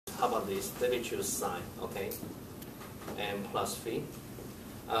how about this? Let me choose sine, okay? And plus phi.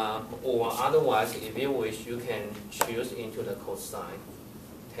 Or otherwise, if you wish, you can choose into the cosine,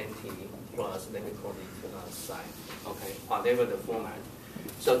 tan t plus, let me call it sine, okay? Whatever the format.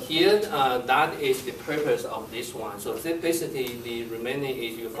 So here, that is the purpose of this one. So basically, the remaining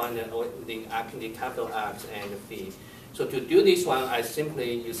is you find the capital X and the phi. So to do this one,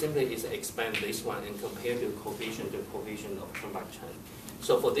 you simply is expand this one and compare the coefficient to coefficient of convection.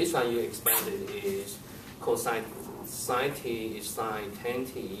 So for this one, you expand it is cosine sine t is sine tan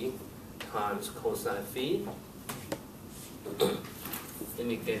t times cosine phi. Let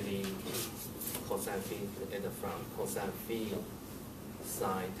me get the cosine phi at the front. Cosine phi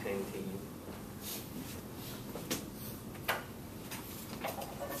sine tan t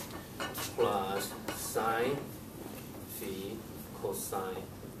plus sine phi cosine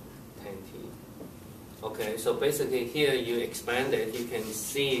tan t. Okay, so basically here you expand it, you can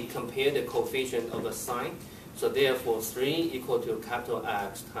see, compare the coefficient of the sine. So therefore 3 equal to capital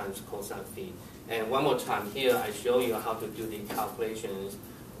X times cosine phi. And one more time here, I show you how to do the calculations,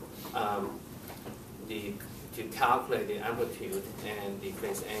 to calculate the amplitude and the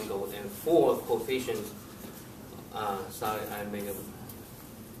phase angle. And for coefficients,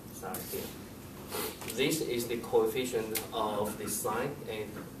 here. This is the coefficient of the sine,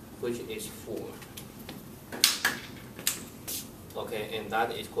 and which is 4. Okay, and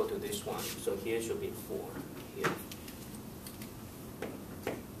that is equal to this one. So here should be 4 here.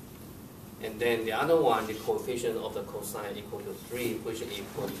 And then the other one, the coefficient of the cosine equal to 3, which is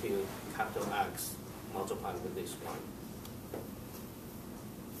equal to capital X multiplied with this one.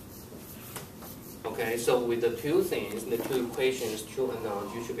 Okay, so with the two things, the two equations, two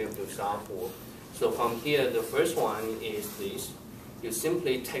unknowns, you should be able to solve for. So from here, the first one is this. You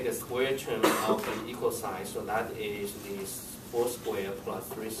simply take a square term of the equal sign, so that is this 4 squared plus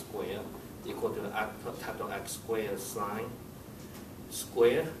 3 squared equal to capital X squared sine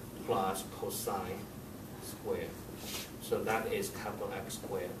squared plus cosine squared. So that is capital X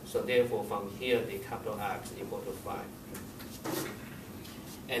squared. So therefore, from here, the capital X equal to 5.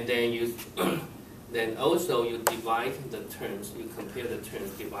 And then you, then also you divide the terms. You compare the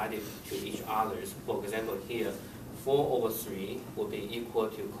terms divided to each others. For example, here, 4 over 3 will be equal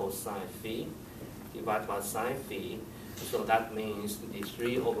to cosine phi divided by sine phi. So that means the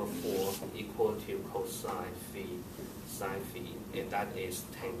 3 over 4 equal to cosine phi sine phi, and that is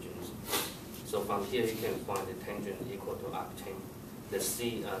tangent. So from here you can find the tangent equal to arctangent, the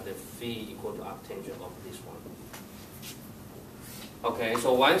phi equal to arctangent of this one. Okay,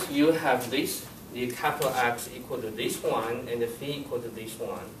 so once you have this, the capital X equal to this one and the phi equal to this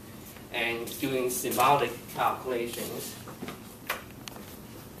one, and doing symbolic calculations,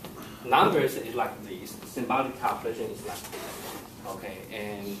 numbers is like this, symbolic calculation is like this. Okay,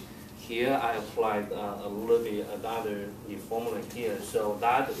 and here I applied a little bit another the formula here. So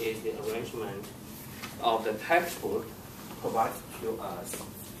that is the arrangement of the textbook provided to us,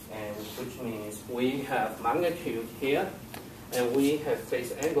 and which means we have magnitude here, and we have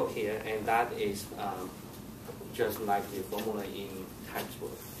phase angle here, and that is just like the formula in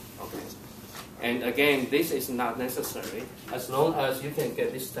textbook. Okay. And again, this is not necessary. As long as you can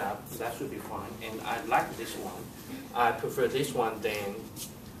get this step, that should be fine. And I like this one. I prefer this one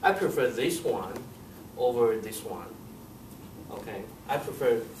I prefer this one over this one. Okay. I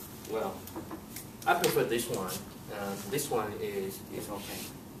prefer this one. This one is okay.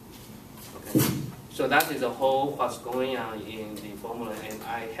 Okay. So that is the whole what's going on in the formula, and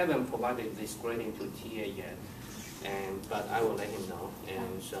I haven't provided this grading to TA yet. But I will let him know.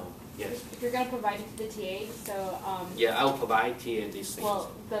 And so, yes. If you're going to provide it to the TA, so... yeah, I will provide TA these things.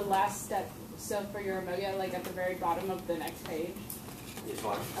 Well, the last step, so for your omega, like at the very bottom of the next page. This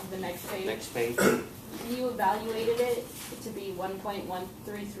one? Of the next page. Next page. You evaluated it to be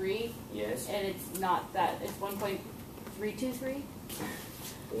 1.133. Yes. And it's not that. It's 1.323?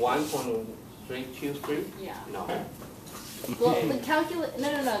 1.323? Yeah. No. Well, the calculate...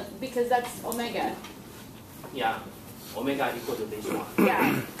 No, because that's omega. Yeah, omega equal to this one.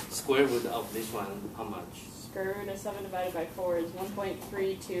 Yeah. Square root of this one, how much? Square root of 7 divided by 4 is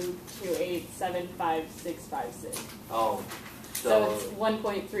 1.322875656. Oh, so it's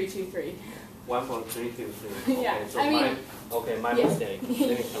 1.323. 1.323. Okay, Yeah, so I mean, my yeah. mistake. Let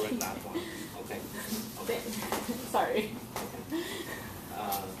me correct that one. Okay. Okay. Sorry. Okay.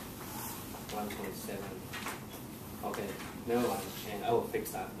 1.7. Okay, never mind. And I will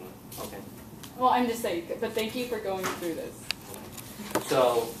fix that one. Okay. Well, I'm just saying, but thank you for going through this.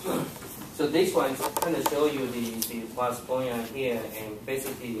 So this one kind of show you the what's going on here, and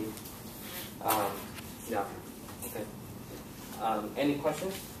basically, yeah, okay. Any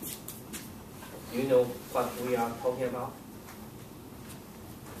questions? Do you know what we are talking about?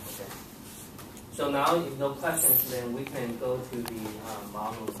 Okay. So now, if no questions, then we can go to the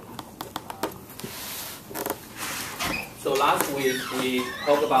model. So last week we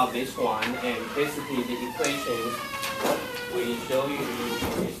talked about this one, and basically the equations we show you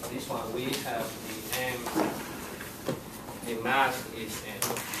is this one. We have the m, the mass is m,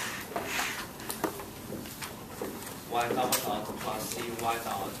 y dot plus cy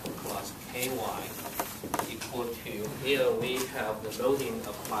dot plus ky equal to, here we have the loading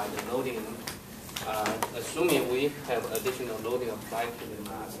applied, the loading, assuming we have additional loading applied to the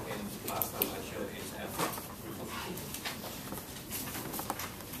mass, and last time I showed is f of t.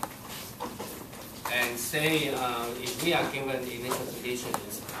 And say if we are given the initial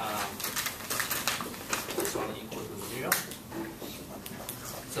conditions, this one equal to 0.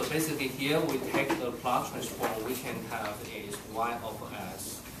 So basically here we take the plot transform we can have is y of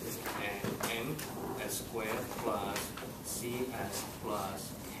s and m s squared plus cs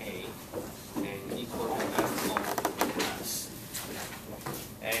plus k and equal to f of s.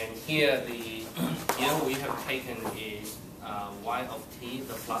 And here here we have taken is y of t,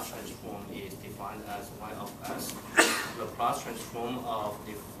 the plot transform is defined as y of s. The plot transform of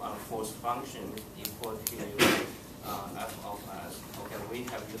the force function equal to f of s. Okay, we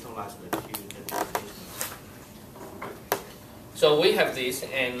have utilized the two definitions. So we have this,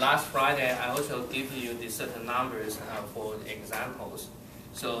 and last Friday I also give you the certain numbers for examples.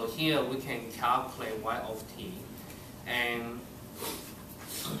 So here we can calculate y of t, and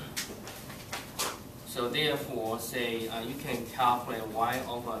so therefore, say you can calculate y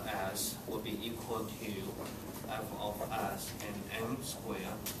over s will be equal to f of s and m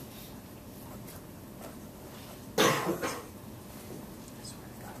squared.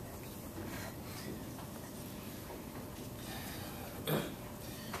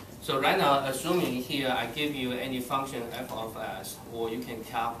 So right now, assuming here I give you any function f of s, or you can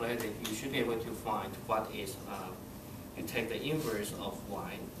calculate it, you should be able to find what is, you take the inverse of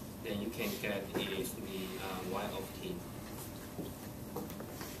y, then you can get is the y of t.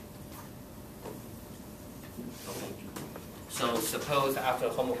 Okay. So suppose after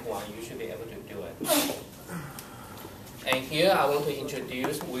homework 1, you should be able to do it. And here I want to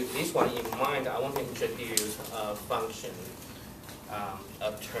introduce, with this one in mind, I want to introduce a function,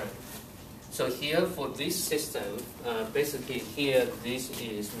 a term. So here for this system, basically here this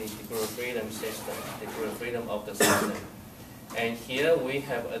is the degree of freedom system, the degree of freedom of the system. And here we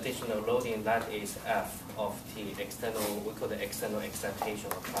have additional loading that is f of t, external, we call the external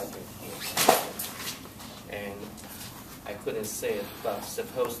excitation applied to here. And I couldn't say it, but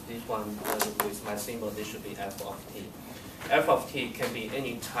suppose this one with my symbol, this should be f of t. F of t can be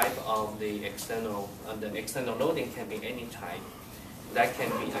any type of the external loading can be any type. That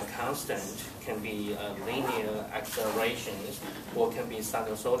can be a constant, can be a linear accelerations, or can be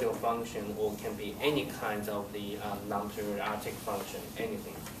sinusoidal function, or can be any kind of the non-periodic function,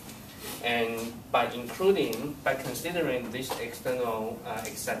 anything. And by considering these external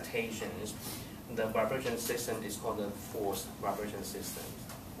excitations, the vibration system is called the forced vibration system.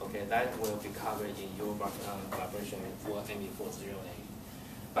 Okay, that will be covered in your vibration for ME408.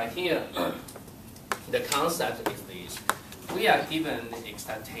 But here, the concept is this. We are given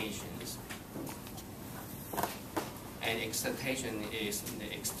excitations, and excitation is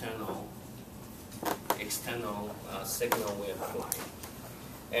the external signal we apply.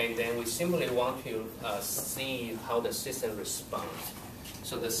 And then we simply want to see how the system responds.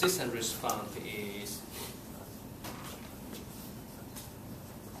 So the system response is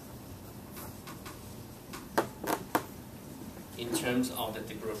in terms of the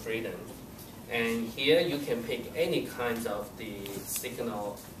degree of freedom. And here you can pick any kinds of the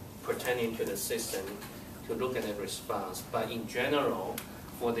signal pertaining to the system to look at the response. But in general,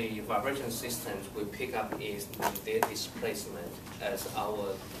 for the vibration systems, we pick up is their displacement as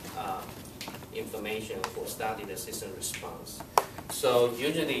our information for study the system response. So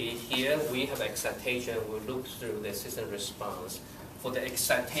usually here we have excitation, we look through the system response. For the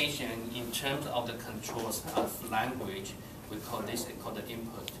excitation in terms of the controls of language, we call this called the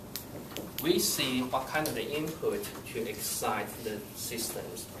input. We see what kind of the input to excite the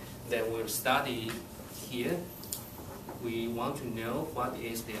systems. Then we'll study here. We want to know what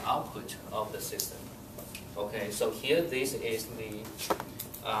is the output of the system. Okay, so here this is the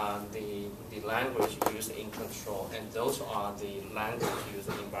language used in control, and those are the language used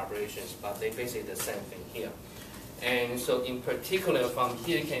in vibrations, but they basically the same thing here. And so in particular from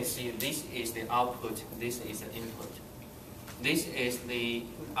here you can see this is the output, this is the input. This is the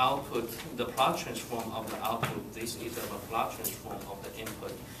output, the plot transform of the output. This is the plot transform of the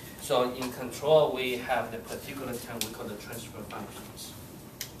input. So in control, we have the particular term we call the transfer functions.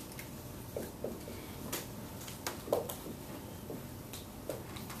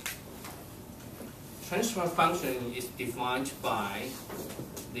 Transfer function is defined by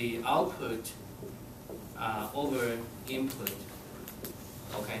the output over input.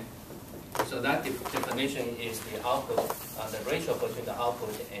 Okay, so that definition is the output, the ratio between the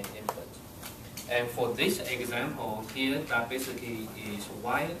output and input. And for this example here, that basically is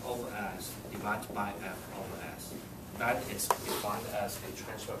y over s divided by f over s. That is defined as the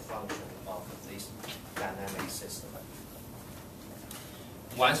transfer function of this dynamic system.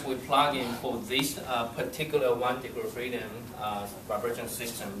 Once we plug in for this particular 1 degree freedom vibration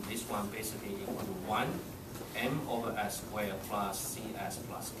system, this one basically equal to 1 m over s squared plus cs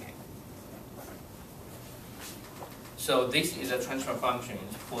plus k. So this is a transfer function.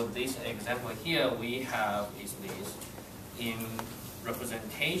 For this example here, we have is this in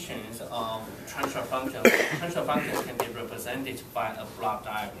representations of transfer function. Transfer function can be represented by a block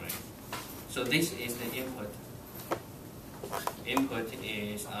diagram. So this is the input. Input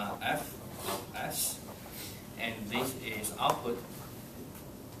is f of s, and this is output,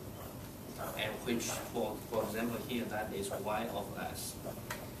 and which, for example here, that is y of s.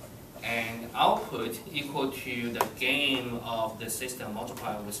 And output equal to the gain of the system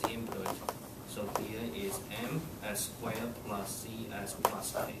multiplied with input. So here is m s squared plus cs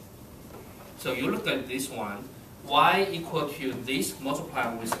plus k. So you look at this one, y equal to this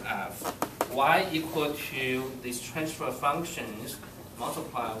multiplied with f, y equal to these transfer functions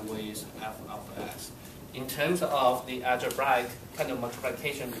multiplied with f of s. In terms of the algebraic kind of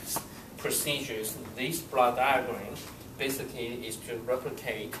multiplication procedures, this block diagram basically is to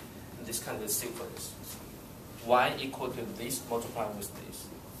replicate this kind of sequence. Y equal to this multiplied with this.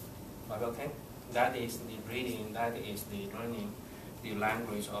 Okay? That is the reading, that is the learning, the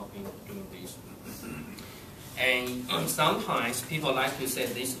language of doing this. And sometimes people like to say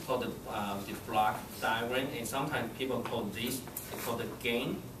this is called the block diagram, and sometimes people call this called the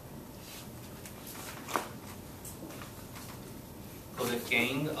gain. For the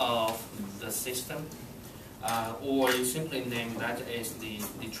gain of the system, or you simply name that as the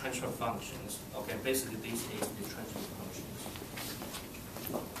transfer functions. Okay, basically this is the transfer functions.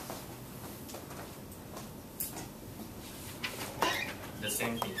 The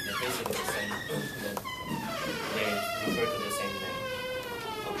same thing, they're basically the same, they refer to the same name.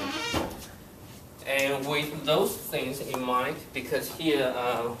 Okay. And with those things in mind, because here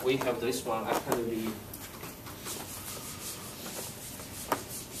we have this one, actually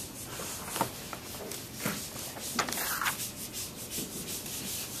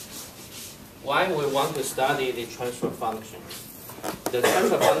why we want to study the transfer function. The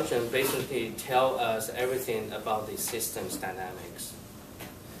transfer function basically tells us everything about the system's dynamics.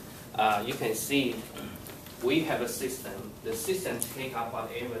 You can see we have a system. The system take up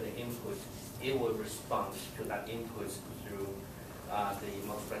whatever the input, it will respond to that input through the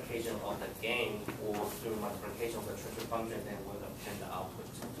multiplication of the gain or through multiplication of the transfer function, and will obtain the output.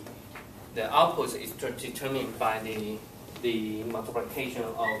 The output is determined by the multiplication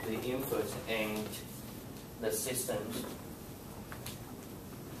of the inputs and the systems.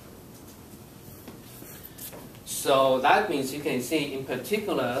 So that means you can see in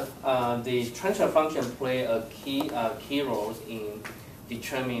particular the transfer function play a key role in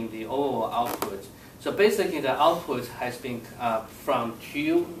determining the overall output. So basically the output has been from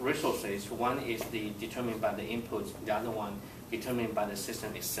two resources. One is determined by the input, the other one determined by the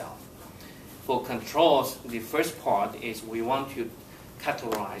system itself. For controls, the first part is we want to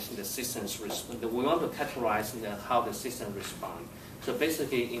categorize the system's we want to categorize how the system responds. So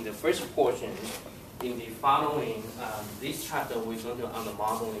basically, in the first portion, in the following, this chapter we're going to on the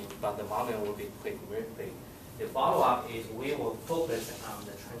modeling, but the modeling will be quick, very quick. The follow-up is we will focus on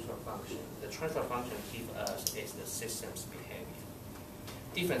the transfer function. The transfer function gives us is the system's behavior.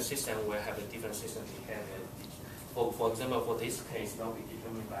 Different system will have a different system behavior. For example, for this case, that will be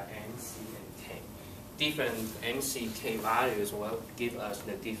determined by M, C, and K. Different M, C, K values will give us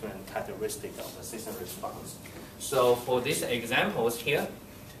the different characteristics of the system response. So for these examples here,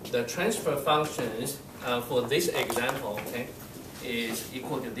 the transfer functions for this example, okay, is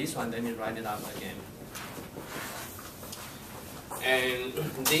equal to this one. Let me write it up again. And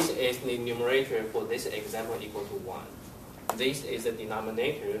this is the numerator for this example equal to 1. This is the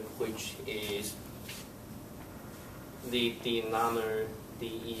denominator, which is the denominator,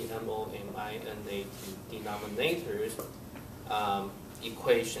 denominators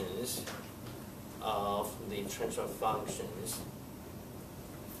equations of the transfer functions.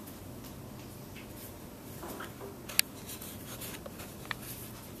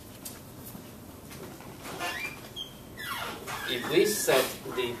 If we set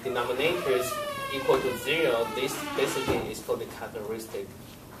the denominators equal to 0, this basically is called the characteristic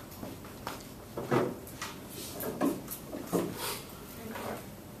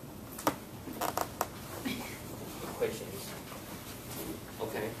equations.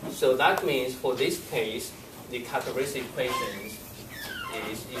 Okay, so that means for this case, the characteristic equations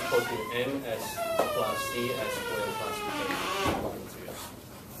is equal to ms plus cs squared plus k equal to 0.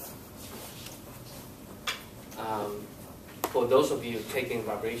 For those of you taking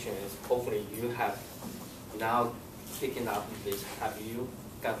vibrations, hopefully you have now picking up this. Have you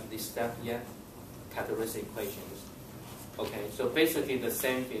got this step yet? Characteristic equations. Okay, so basically the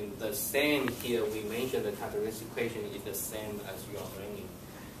same thing. The same here, we mentioned the characteristic equation is the same as you are learning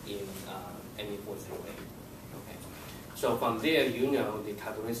in ME408. Okay, so from there, you know the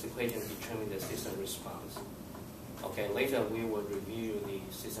characteristic equation determines the system response. Okay, later we will review the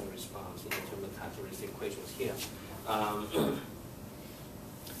system response in terms of characteristic equations here.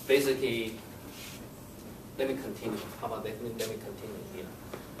 Basically, let me continue. How about that? Let me continue here.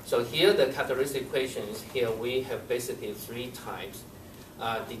 So here the characteristic equations, here we have basically 3 types.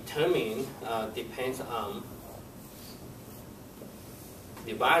 Depends on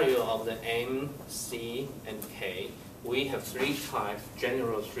the value of the M, C, and K. We have 3 types,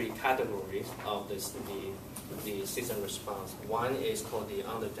 general 3 categories of the system response. One is called the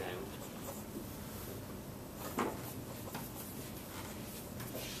underdamped.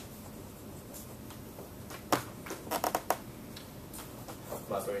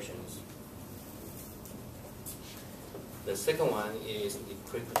 Vibrations. The second one is the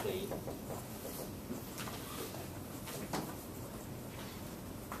quickly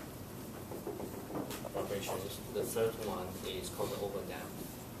vibrations. The third one is called the overdamped.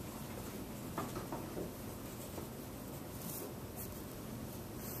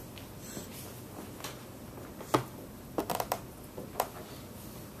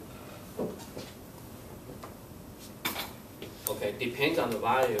 Okay, depends on the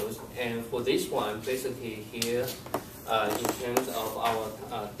values, and for this one, basically here, in terms of our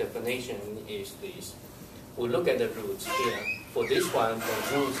definition is this. We look at the roots here. For this one,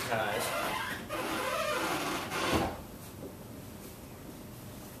 the root has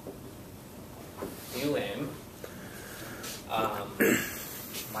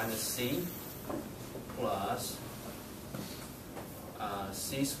minus c plus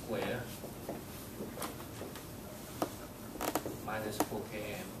c squared minus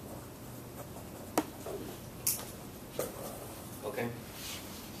 4km. Okay.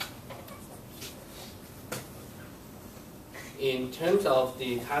 In terms of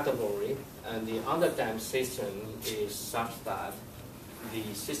the category, and the underdamped system is such that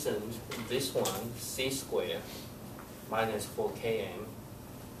the system, this one, c squared minus 4km,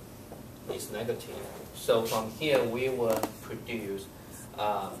 is negative. So from here we will produce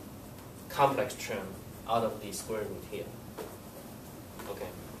a complex term out of the square root here. Okay.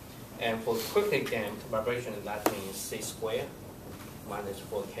 And for quickly damped vibration, that means c squared minus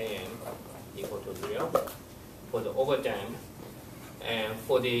 4km equal to 0. For the overdamped, and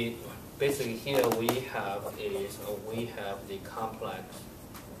for the basically here we have the complex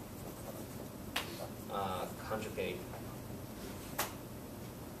conjugate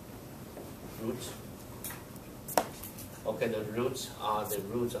roots. Okay, the roots are the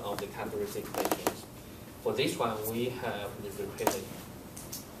roots of the characteristic equations. For this one, we have the repeated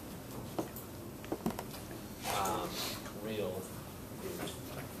real root.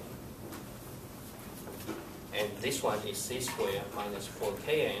 And this one is c squared minus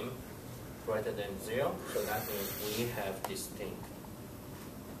 4km greater than 0, so that means we have distinct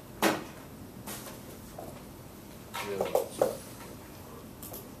real roots.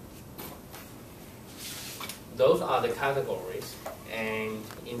 Those are the categories, and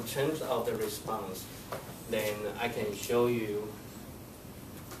in terms of the response, then I can show you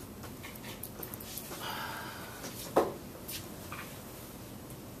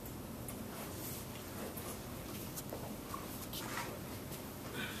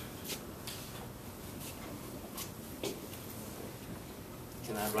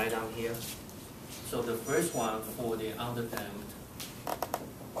can I write down here? So the first one for the underdamped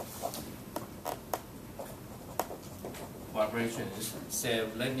vibrations, say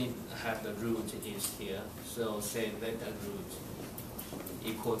let me have the root is here. So say let the root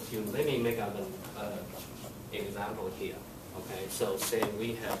equal to, let me make an example here. Okay, so say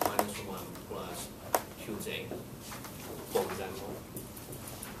we have minus 1 plus 2j, for example.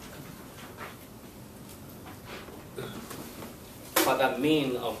 what the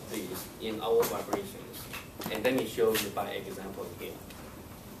mean of these in our vibrations. And let me show you by example here.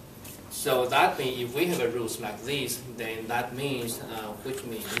 So that means if we have a rules like this, then that means, which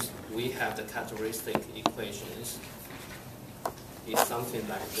means we have the characteristic equations is something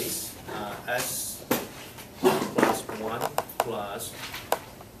like this. S plus 1 plus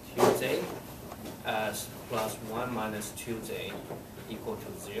 2j, S plus 1 minus 2j equal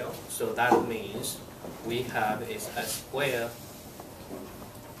to 0. So that means we have is S squared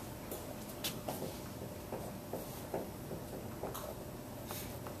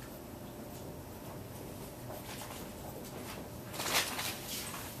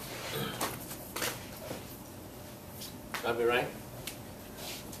That'll be right?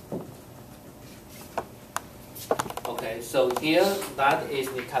 Okay, so here that is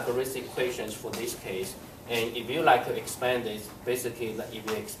the characteristic equations for this case. And if you like to expand it, basically if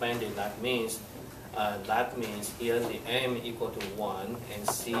you expand it, that means here the m equal to 1 and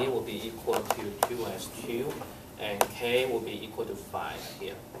c will be equal to 2s2 and k will be equal to 5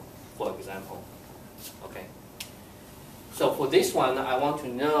 here, for example. Okay. So for this one, I want to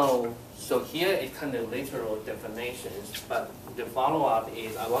know, so here it's kind of literal definitions, but the follow-up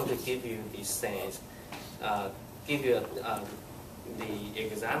is I want to give you the sense, give you the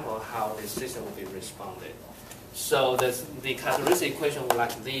example how the system will be responded. So the characteristic equation will be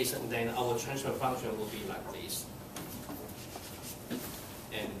like this, and then our transfer function will be like this.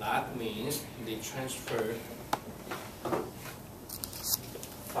 And that means the transfer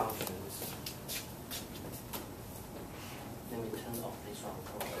functions. Let me turn off this one.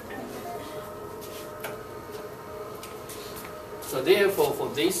 So therefore, for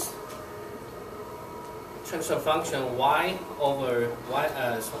this transfer function y over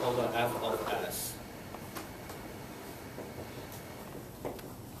ys over f of s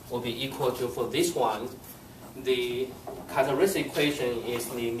will be equal to, for this one, the characteristic equation is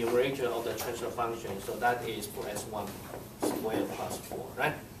the numerator of the transfer function. So that is for s1 squared plus 4,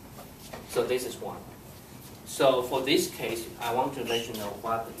 right? So this is 1. So for this case, I want to let you know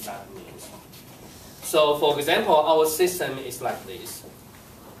what that means. So for example, our system is like this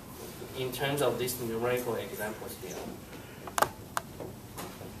in terms of these numerical examples here.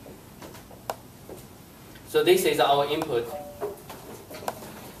 So this is our input,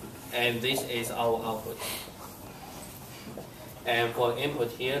 and this is our output. And for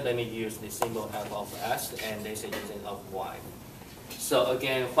input here, let me use the symbol f of s, and this is using of y. So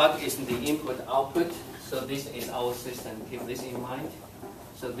again, what is the input output? So this is our system, keep this in mind.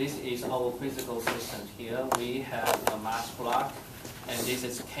 So this is our physical system here. We have a mass block, and this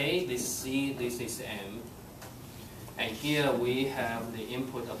is K, this is C, this is M. And here we have the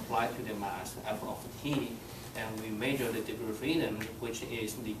input applied to the mass, F of T, and we measure the degree of freedom, which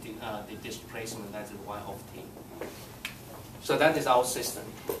is the displacement, that is Y of T. So that is our system.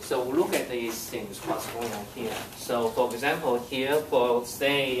 So we look at these things, what's going on here. So for example, here for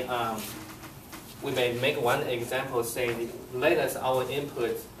say, we may make one example, say, let us our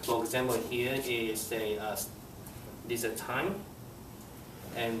input, for example, here is say, this is time,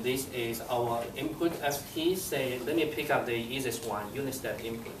 and this is our input ft. Say, let me pick up the easiest one, unit step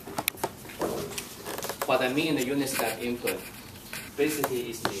input. What I mean in the unit step input,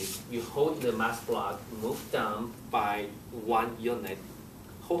 basically is this: you hold the mass block, move down by 1 unit,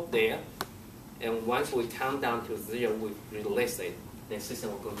 hold there, and once we count down to 0, we release it. The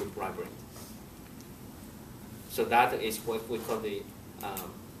system will go to vibrate. So that is what we call the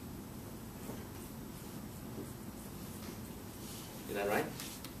is that right?